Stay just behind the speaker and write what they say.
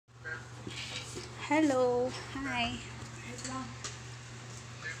Hello. Hi.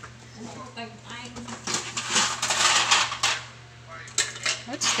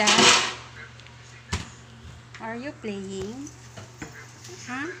 What's that? Are you playing?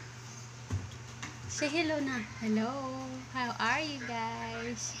 Huh? Say hello na. Hello. How are you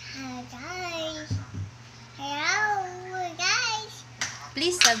guys? Hi guys. Hello guys.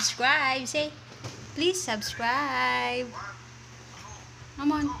 Please subscribe. Say, please subscribe.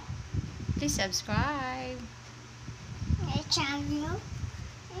 Come on. Please subscribe. My channel.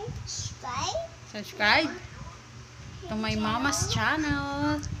 Subscribe. Subscribe to my mama's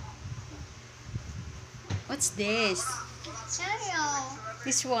channel. What's this? Channel.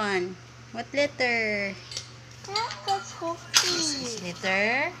 This one. What letter? That's This is cookie.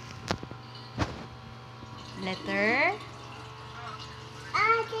 letter. Letter.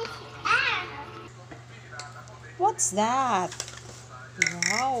 This R. What's that?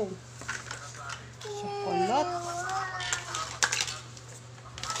 Wow. Chocolate.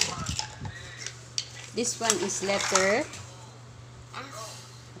 This one is letter.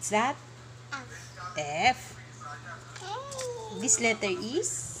 What's that? F. This letter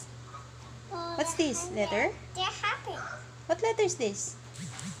is? What's this letter? They're happy. What letter is this?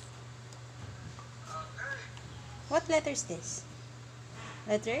 What letter is this?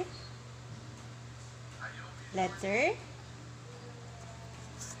 Letter? Letter?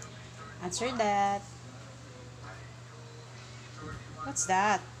 Answer that. What's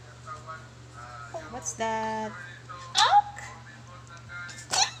that? What's that? Oak.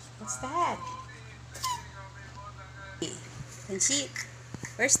 What's that? Frenchie,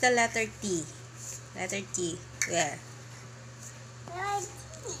 where's the letter T? Letter T. Where?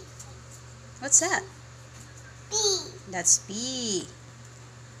 What's that? B. That's P.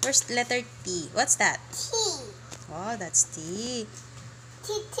 Where's the letter T? What's that? T. Oh, that's T.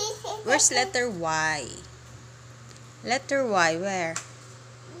 T. T. Where's letter Y? Letter Y, where?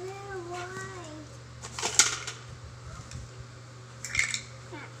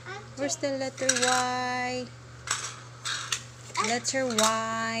 Where's the letter Y? Letter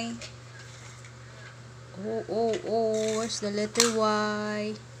Y. Oh, where's the letter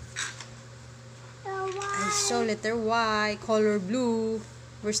Y? I saw letter Y, color blue.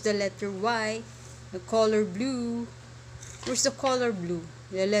 Where's the letter Y? The color blue. Where's the color blue?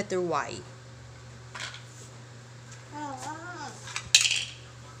 The letter Y.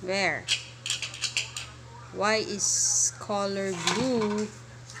 Where? Y is color blue.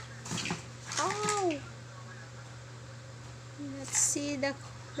 Oh! Let's see the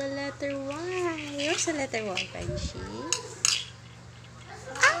letter Y. Where's the letter Y, Frenchie?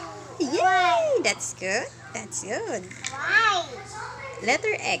 Yay! That's good. That's good. Y.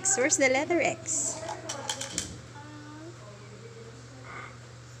 Letter X. Where's the letter X?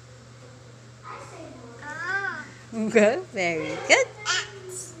 Good. Very good.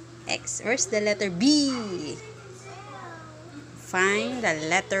 X. Where's the letter B? Find the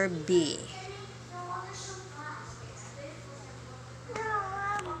letter B.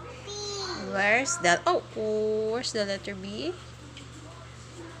 Where's the letter B?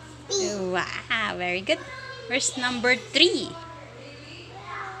 Wow, very good. Where's number 3?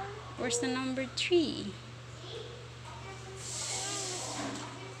 Where's the number 3?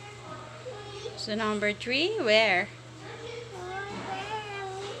 So number 3, where?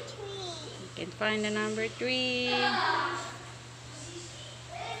 You can find the number 3.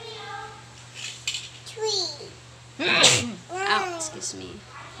 Oh, excuse me.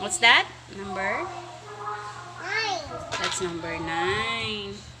 What's that? Number? That's number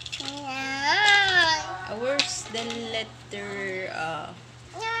 9. Where's the letter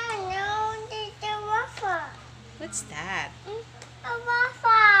what's that?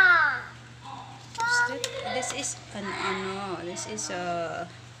 This is an this is a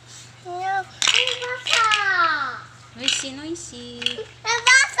noisy.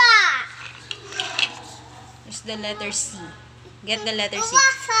 Where's the letter C? Get the letter C.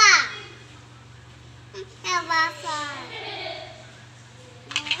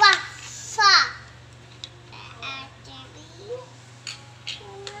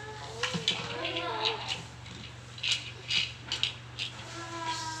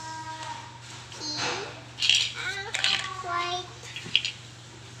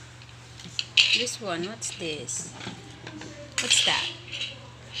 This one, what's this? What's that?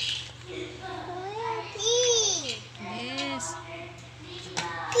 Yes.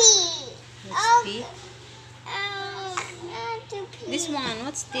 What's P? This one,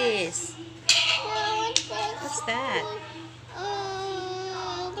 what's this? What's that?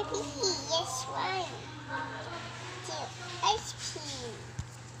 The P. Yes, one. Two. HP.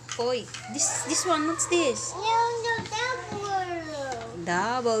 Oi, this one, what's this? No, double.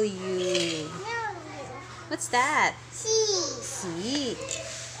 W. No. What's that? C. C.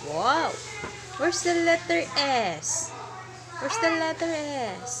 Wow. Where's the letter S? Where's the letter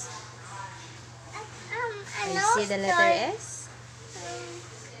S? I see the letter S.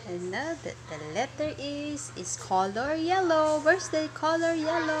 I know that the letter is color yellow. Where's the color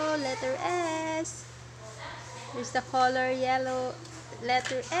yellow? Letter S. Where's the color yellow?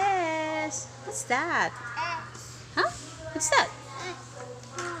 Letter S. What's that? Huh? What's that?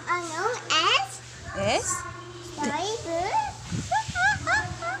 I know S. S? Very good.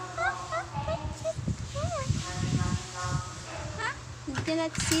 You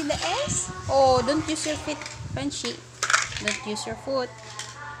cannot see the S? Oh, don't use your feet, Frenchie. Don't use your foot.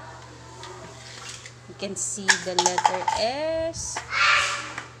 You can see the letter S.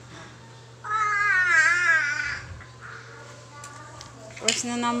 Where's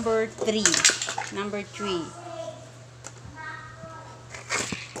the number 3? Number 3.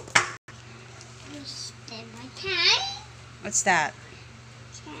 What's that?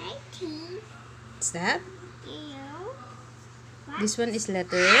 What's that? This one is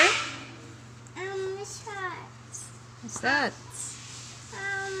letter. What's that?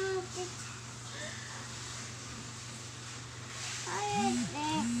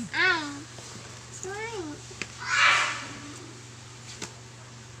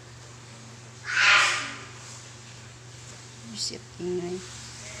 Where's it?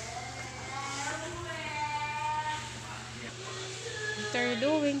 What are you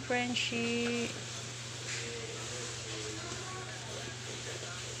doing, Frenchie?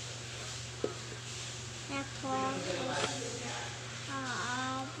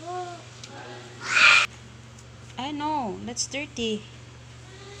 I know, that's dirty.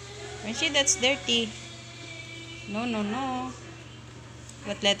 Frenchie, that's dirty. No, no, no.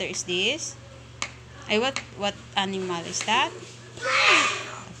 What letter is this? Ay, what animal is that?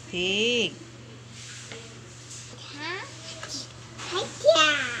 A pig.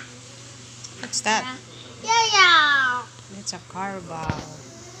 What's that? That's a carabao.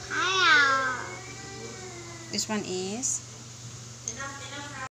 This one is